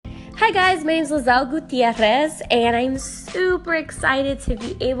Hi guys, my name is Lizelle Gutierrez, and I'm super excited to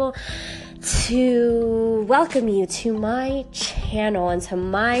be able to welcome you to my channel and to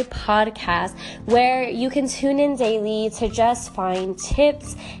my podcast, where you can tune in daily to just find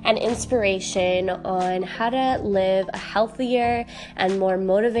tips and inspiration on how to live a healthier and more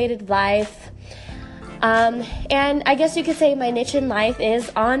motivated life. And I guess you could say my niche in life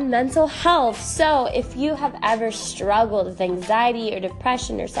is on mental health. So if you have ever struggled with anxiety or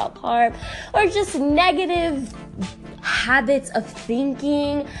depression or self-harm or just negative habits of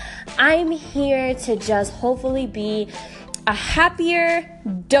thinking, I'm here to just hopefully be a happier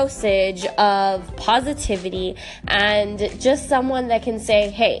dosage of positivity and just someone that can say,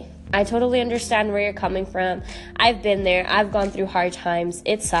 hey, I totally understand where you're coming from. I've been there. I've gone through hard times.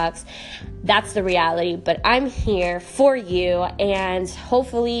 It sucks. That's the reality. But I'm here for you and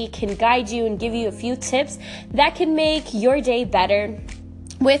hopefully can guide you and give you a few tips that can make your day better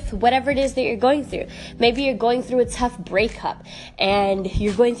with whatever it is that you're going through. Maybe you're going through a tough breakup and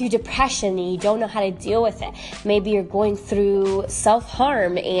you're going through depression and you don't know how to deal with it. Maybe you're going through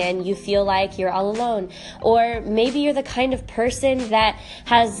self-harm and you feel like you're all alone. Or maybe you're the kind of person that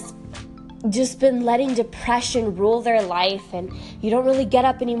has just been letting depression rule their life and you don't really get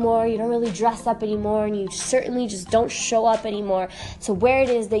up anymore, you don't really dress up anymore, and you certainly just don't show up anymore to where it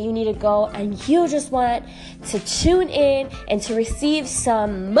is that you need to go, and you just want to tune in and to receive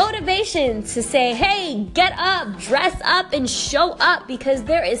some motivation to say, hey, get up, dress up, and show up, because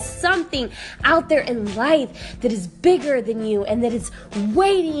there is something out there in life that is bigger than you and that is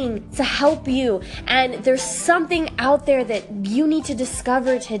waiting to help you, and there's something out there that you need to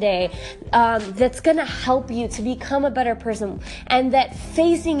discover today that's going to help you to become a better person, and that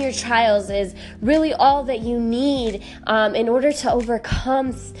facing your trials is really all that you need in order to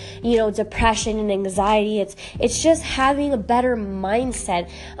overcome, depression and anxiety. It's just having a better mindset.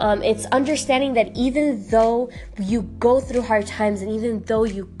 It's understanding that even though you go through hard times and even though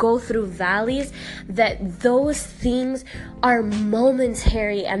you go through valleys, that those things are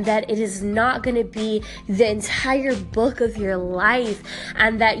momentary and that it is not going to be the entire book of your life,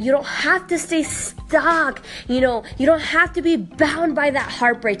 and that you don't have to stay stuck. You don't have to be bound by that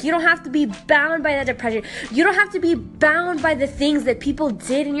heartbreak. You don't have to be bound by that depression. You don't have to be bound by the things that people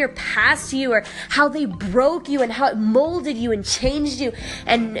did in your past to you, or how they broke you and how it molded you and changed you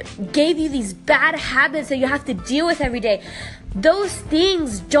and gave you these bad habits that you have to deal with every day. Those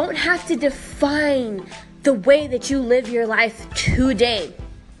things don't have to define the way that you live your life today.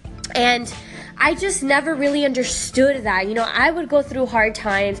 And I just never really understood that. I would go through hard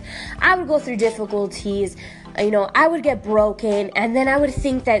times. I would go through difficulties. I would get broken, and then I would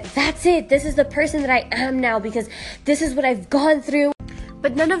think that that's it. This is the person that I am now because this is what I've gone through.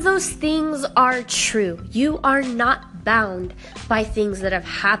 But none of those things are true. You are not bound by things that have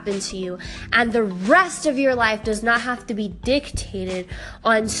happened to you, and the rest of your life does not have to be dictated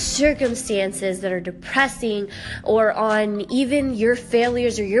on circumstances that are depressing or on even your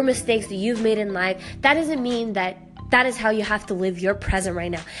failures or your mistakes that you've made in life. That doesn't mean that is how you have to live your present right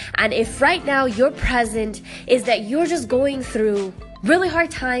now. And if right now your present is that you're just going through really hard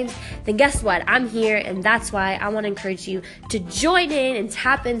times, then guess what? I'm here, and that's why I want to encourage you to join in and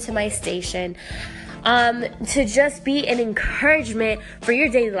tap into my station to just be an encouragement for your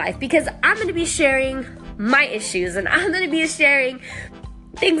daily life, because I'm going to be sharing my issues and I'm going to be sharing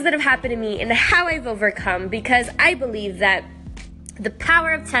things that have happened to me and how I've overcome, because I believe that the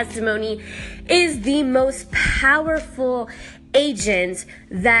power of testimony is the most powerful agent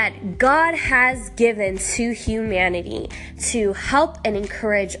that God has given to humanity to help and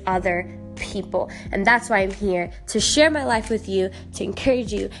encourage other people. And that's why I'm here to share my life with you, to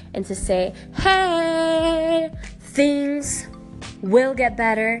encourage you, and to say, hey, things will get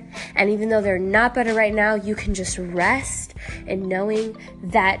better. And even though they're not better right now, you can just rest in knowing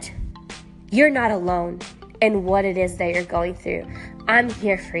that you're not alone in what it is that you're going through. I'm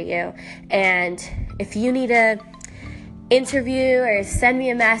here for you. And if you need a interview or send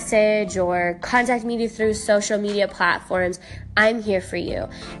me a message or contact me through social media platforms, I'm here for you.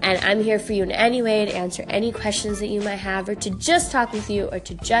 And I'm here for you in any way to answer any questions that you might have, or to just talk with you, or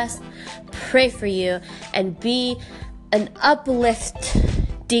to just pray for you and be an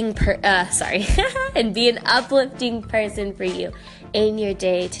uplifting and be an uplifting person for you in your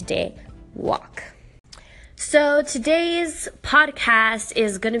day-to-day walk. So today's podcast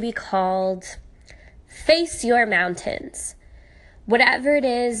is going to be called Face Your Mountains. whatever it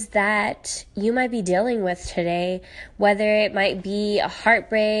is that you might be dealing with today, whether it might be a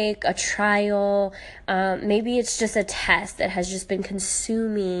heartbreak, a trial, maybe it's just a test that has just been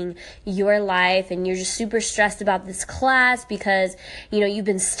consuming your life and you're just super stressed about this class because, you've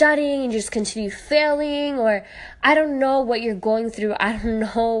been studying and you just continue failing, or I don't know what you're going through. I don't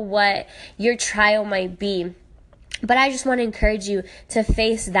know what your trial might be. But I just want to encourage you to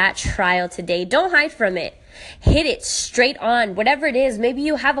face that trial today. Don't hide from it. Hit it straight on. Whatever it is, maybe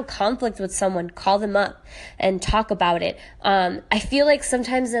you have a conflict with someone, call them up and talk about it. I feel like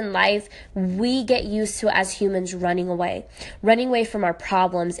sometimes in life, we get used to, as humans, running away from our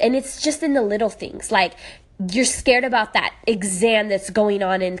problems. And it's just in the little things, like you're scared about that exam that's going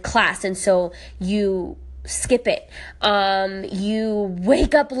on in class, and so you skip it. You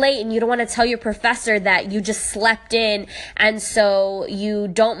wake up late and you don't want to tell your professor that you just slept in, and so you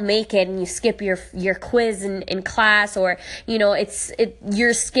don't make it and you skip your quiz in class, or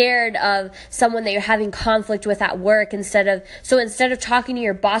you're scared of someone that you're having conflict with at work, instead of talking to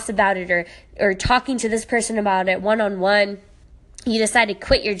your boss about it or talking to this person about it one-on-one, you decide to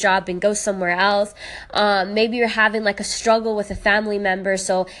quit your job and go somewhere else. Maybe you're having like a struggle with a family member,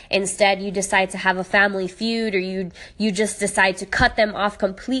 so instead you decide to have a family feud, or you just decide to cut them off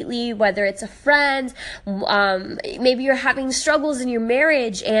completely, whether it's a friend. Maybe you're having struggles in your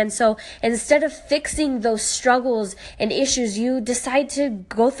marriage, and so instead of fixing those struggles and issues, you decide to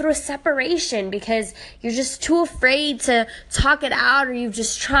go through a separation because you're just too afraid to talk it out, or you've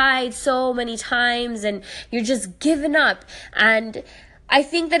just tried so many times and you're just giving up. And I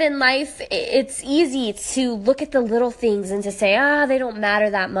think that in life, it's easy to look at the little things and to say, they don't matter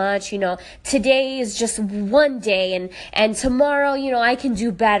that much. Today is just one day, and tomorrow, I can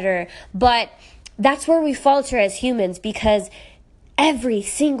do better. But that's where we falter as humans, because every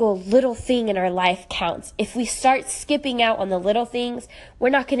single little thing in our life counts. If we start skipping out on the little things, we're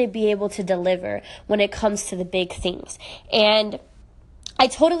not going to be able to deliver when it comes to the big things. And I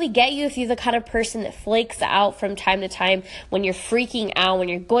totally get you if you're the kind of person that flakes out from time to time when you're freaking out, when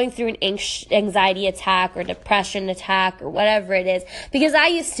you're going through an anxiety attack or depression attack or whatever it is, because I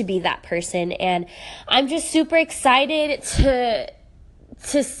used to be that person, and I'm just super excited to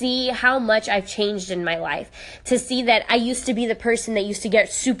see how much I've changed in my life, to see that I used to be the person that used to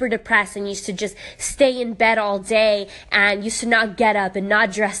get super depressed and used to just stay in bed all day and used to not get up and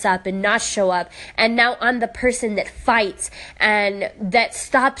not dress up and not show up. And now I'm the person that fights and that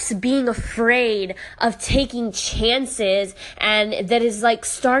stops being afraid of taking chances, and that is like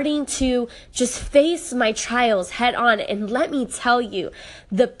starting to just face my trials head on. And let me tell you,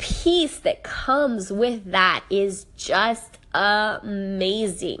 the peace that comes with that is just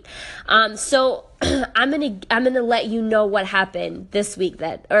amazing. So I'm gonna let you know what happened this week,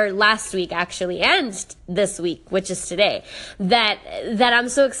 last week actually, and this week, which is today, that I'm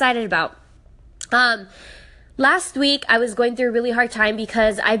so excited about. Last week, I was going through a really hard time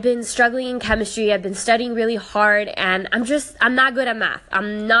because I've been struggling in chemistry. I've been studying really hard, and I'm not good at math.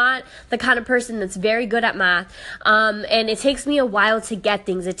 I'm not the kind of person that's very good at math. And it takes me a while to get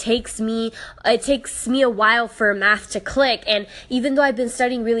things. It takes me a while for math to click. And even though I've been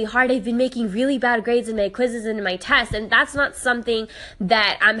studying really hard, I've been making really bad grades in my quizzes and in my tests. And that's not something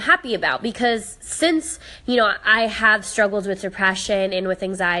that I'm happy about, because since, I have struggled with depression and with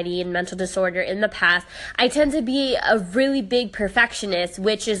anxiety and mental disorder in the past, I tend to be a really big perfectionist,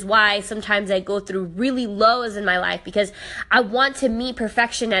 which is why sometimes I go through really lows in my life, because I want to meet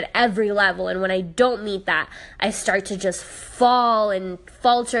perfection at every level. And when I don't meet that, I start to just fall and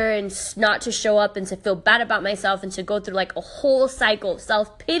falter and not to show up and to feel bad about myself and to go through like a whole cycle of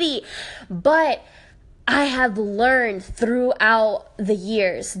self-pity. But I have learned throughout the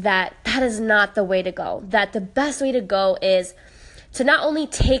years that is not the way to go, that the best way to go is to not only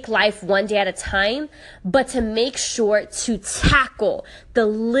take life one day at a time, but to make sure to tackle the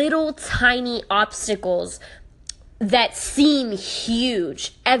little tiny obstacles that seem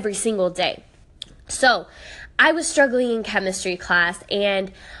huge every single day. So I was struggling in chemistry class,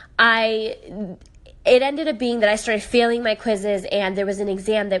 and it ended up being that I started failing my quizzes, and there was an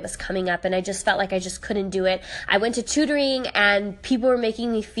exam that was coming up, and I just felt like I just couldn't do it. I went to tutoring, and people were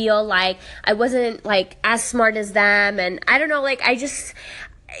making me feel like I wasn't like as smart as them, and I don't know, like I just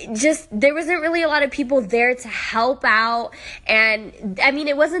there wasn't really a lot of people there to help out. And I mean,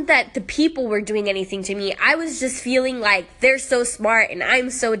 it wasn't that the people were doing anything to me. I was just feeling like they're so smart and I'm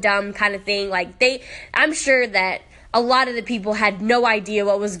so dumb kind of thing. Like I'm sure that a lot of the people had no idea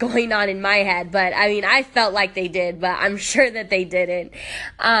what was going on in my head, but I mean, I felt like they did, but I'm sure that they didn't.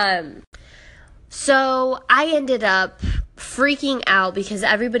 So I ended up freaking out because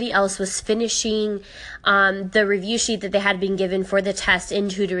everybody else was finishing the review sheet that they had been given for the test in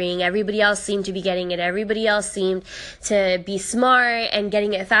tutoring. Everybody else seemed to be getting it. Everybody else seemed to be smart and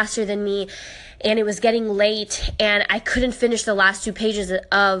getting it faster than me. And it was getting late, and I couldn't finish the last 2 pages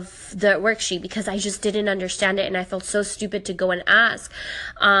of the worksheet because I just didn't understand it, and I felt so stupid to go and ask.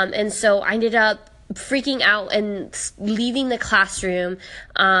 And so I ended up freaking out and leaving the classroom,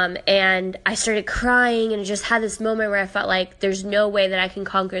 and I started crying, and just had this moment where I felt like there's no way that I can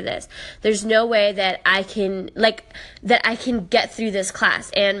conquer this. There's no way that I can get through this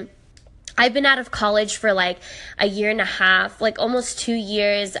class. And I've been out of college for like a year and a half, like almost 2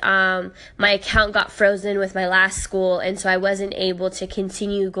 years. My account got frozen with my last school, and so I wasn't able to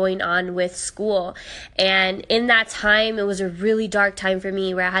continue going on with school. And in that time, it was a really dark time for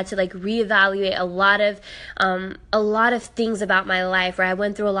me where I had to like reevaluate a lot of things about my life, where I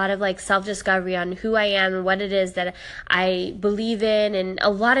went through a lot of like self-discovery on who I am and what it is that I believe in, and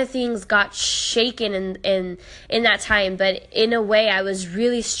a lot of things got shaken in that time. But in a way, I was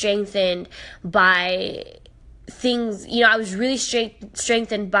really strengthened by things, I was really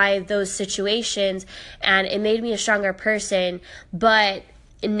strengthened by those situations, and it made me a stronger person. But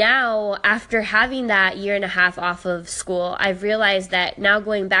now, after having that year and a half off of school, I've realized that now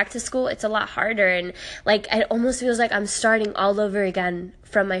going back to school, it's a lot harder, and like it almost feels like I'm starting all over again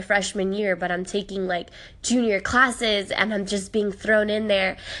from my freshman year, but I'm taking like junior classes and I'm just being thrown in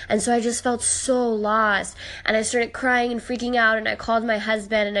there. And so I just felt so lost, and I started crying and freaking out, and I called my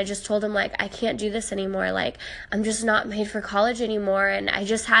husband and I just told him like, I can't do this anymore. Like, I'm just not made for college anymore. And I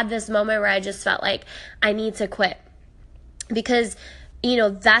just had this moment where I just felt like I need to quit, because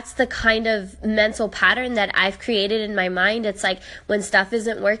that's the kind of mental pattern that I've created in my mind. It's like when stuff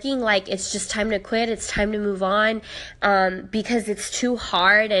isn't working, like it's just time to quit. It's time to move on, because it's too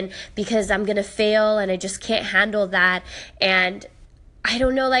hard, and because I'm going to fail, and I just can't handle that. And I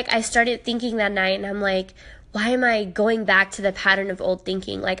don't know, like I started thinking that night, and I'm like, why am I going back to the pattern of old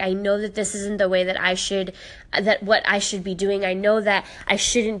thinking? Like, I know that this isn't the way that what I should be doing. I know that I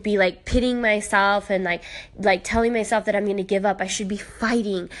shouldn't be like pitting myself and like telling myself that I'm going to give up. I should be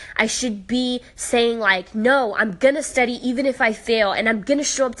fighting. I should be saying like, no, I'm going to study even if I fail, and I'm going to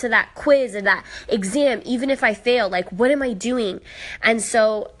show up to that quiz and that exam even if I fail. Like, what am I doing? And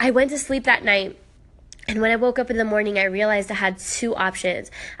so I went to sleep that night. And when I woke up in the morning, I realized I had 2 options.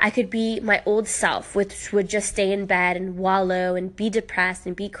 I could be my old self, which would just stay in bed and wallow and be depressed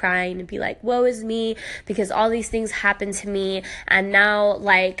and be crying and be like, woe is me, because all these things happened to me. And now,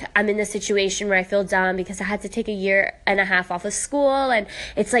 like, I'm in this situation where I feel dumb because I had to take a year and a half off of school, and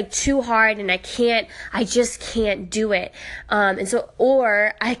it's like too hard, and I just can't do it.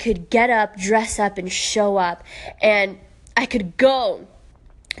 Or I could get up, dress up, and show up, and I could go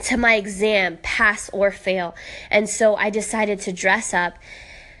to my exam, pass or fail. And so I decided to dress up.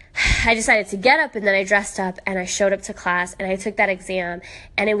 I decided to get up, and then I dressed up and I showed up to class and I took that exam,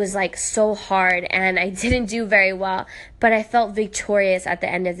 and it was like so hard and I didn't do very well, but I felt victorious at the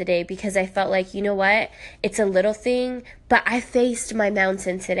end of the day because I felt like, you know what? It's a little thing, but I faced my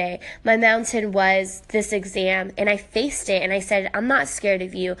mountain today. My mountain was this exam, and I faced it, and I said, I'm not scared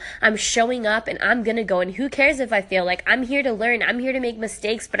of you. I'm showing up, and I'm going to go, and who cares if I fail? Like, I'm here to learn. I'm here to make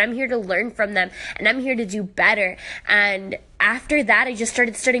mistakes, but I'm here to learn from them, and I'm here to do better. And after that, I just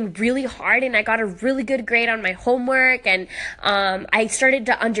started studying really hard, and I got a really good grade on my homework, and I started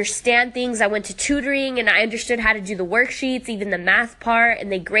to understand things. I went to tutoring, and I understood how to do the worksheets, even the math part,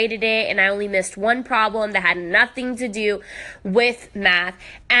 and they graded it, and I only missed one problem that had nothing to do with math.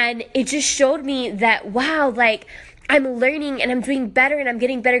 And it just showed me that, wow, like, I'm learning and I'm doing better and I'm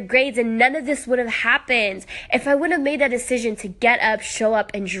getting better grades, and none of this would have happened if I wouldn't have made that decision to get up, show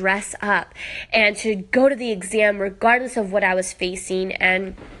up, and dress up, and to go to the exam regardless of what I was facing.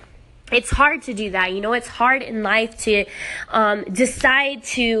 And it's hard to do that. It's hard in life to decide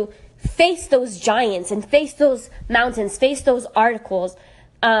to face those giants and face those mountains, face those articles.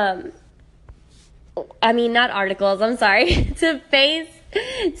 Not articles, I'm sorry. to face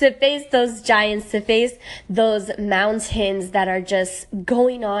those giants, to face those mountains that are just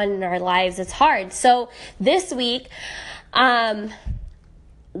going on in our lives. It's hard. So this week, the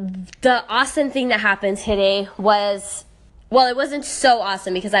awesome thing that happened today was, well, it wasn't so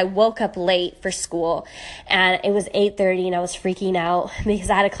awesome because I woke up late for school, and it was 8:30, and I was freaking out because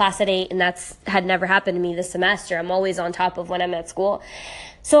I had a class at 8, and that's had never happened to me this semester. I'm always on top of when I'm at school.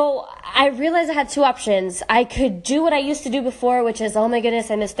 So I realized I had 2 options. I could do what I used to do before, which is, oh my goodness,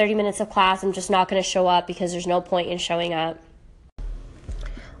 I missed 30 minutes of class. I'm just not going to show up because there's no point in showing up.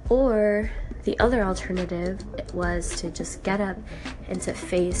 Or the other alternative was to just get up and to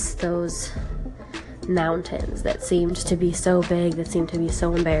face those mountains that seemed to be so big, that seemed to be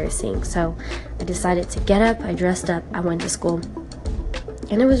so embarrassing. So I decided to get up, I dressed up, I went to school.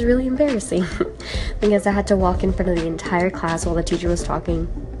 And it was really embarrassing because I had to walk in front of the entire class while the teacher was talking,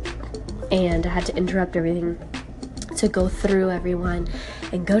 and I had to interrupt everything to go through everyone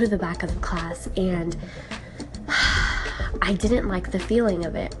and go to the back of the class. And I didn't like the feeling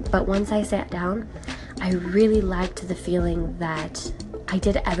of it, but once I sat down, I really liked the feeling that I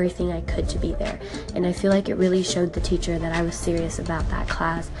did everything I could to be there. And I feel like it really showed the teacher that I was serious about that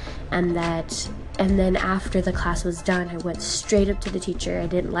class, and then after the class was done, I went straight up to the teacher. I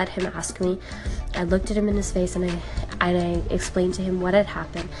didn't let him ask me. I looked at him in his face, and I explained to him what had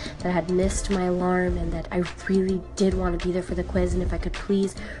happened, that I had missed my alarm, and that I really did want to be there for the quiz, and if I could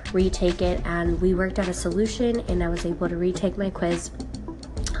please retake it. And we worked out a solution, and I was able to retake my quiz.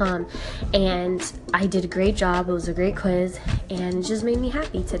 And I did a great job. It was a great quiz, and it just made me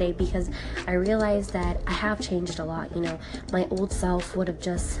happy today because I realized that I have changed a lot. My old self would have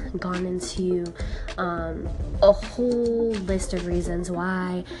just gone into a whole list of reasons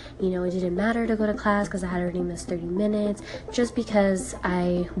why, it didn't matter to go to class because I had already missed 30 minutes, just because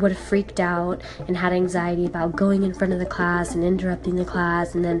I would have freaked out and had anxiety about going in front of the class and interrupting the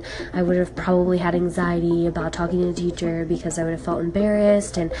class, and then I would have probably had anxiety about talking to the teacher because I would have felt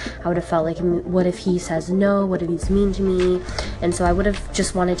embarrassed, and I would have felt like, what if he says no? What if he's mean to me? And so I would have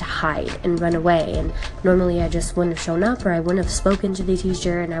just wanted to hide and run away. And normally I just wouldn't have shown up, or I wouldn't have spoken to the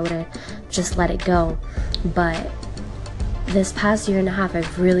teacher, and I would have just let it go. But this past year and a half,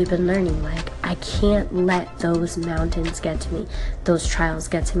 I've really been learning, I can't let those mountains get to me, those trials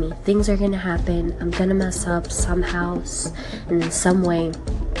get to me. Things are going to happen. I'm going to mess up somehow, and in some way.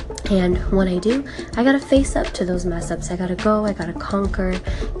 And when I do, I gotta face up to those mess ups. I gotta go, I gotta conquer,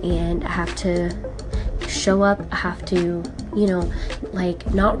 and I have to show up. I have to,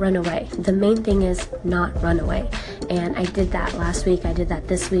 not run away. The main thing is not run away. And I did that last week, I did that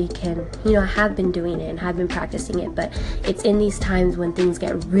this week, and I have been doing it and have been practicing it, but it's in these times when things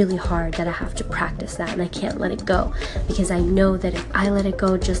get really hard that I have to practice that, and I can't let it go, because I know that if I let it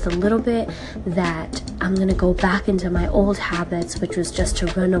go just a little bit, that I'm gonna go back into my old habits, which was just to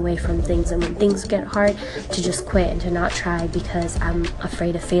run away from things, and when things get hard, to just quit and to not try because I'm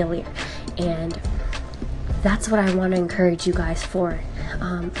afraid of failure. And that's what I want to encourage you guys for.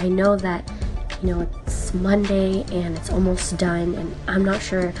 I know that it's Monday and it's almost done, and I'm not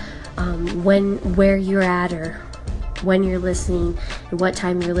sure where you're at, or when you're listening, and what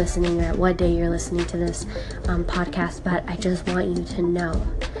time you're listening, or at what day you're listening to this podcast, but I just want you to know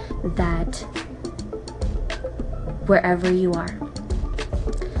that wherever you are,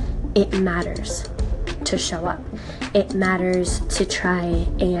 it matters to show up. It matters to try,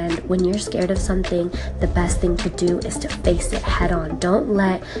 and when you're scared of something, the best thing to do is to face it head on. Don't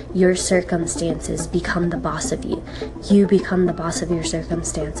let your circumstances become the boss of you. You become the boss of your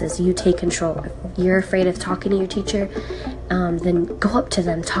circumstances. You take control. If you're afraid of talking to your teacher, then go up to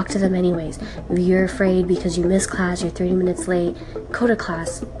them, talk to them anyways. If you're afraid because you missed class, you're 30 minutes late, go to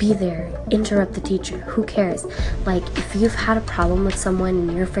class, be there, interrupt the teacher. Who cares? If you've had a problem with someone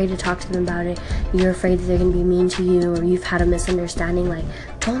and you're afraid to talk to them about it, you're afraid that they're going to be mean to you, or you've had a misunderstanding,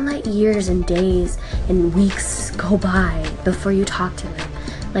 don't let years and days and weeks go by before you talk to them.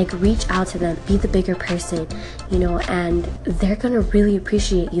 Reach out to them, be the bigger person, and they're gonna really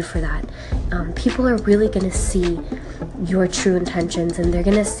appreciate you for that. People are really gonna see your true intentions, and they're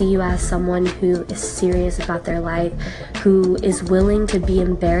gonna see you as someone who is serious about their life, who is willing to be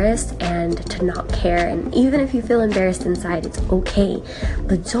embarrassed and to not care. And even if you feel embarrassed inside, it's okay,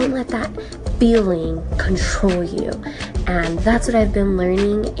 but don't let that feeling control you. And that's what I've been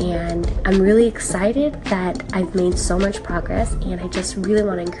learning, and I'm really excited that I've made so much progress, and I just really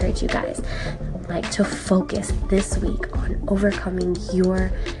want to encourage you guys to focus this week on overcoming your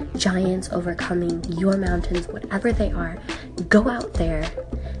giants, overcoming your mountains, whatever they are. Go out there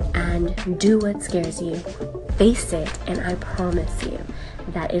and do what scares you. Face it, and I promise you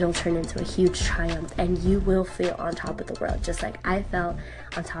that it'll turn into a huge triumph, and you will feel on top of the world, just like I felt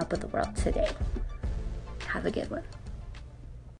on top of the world today. Have a good one.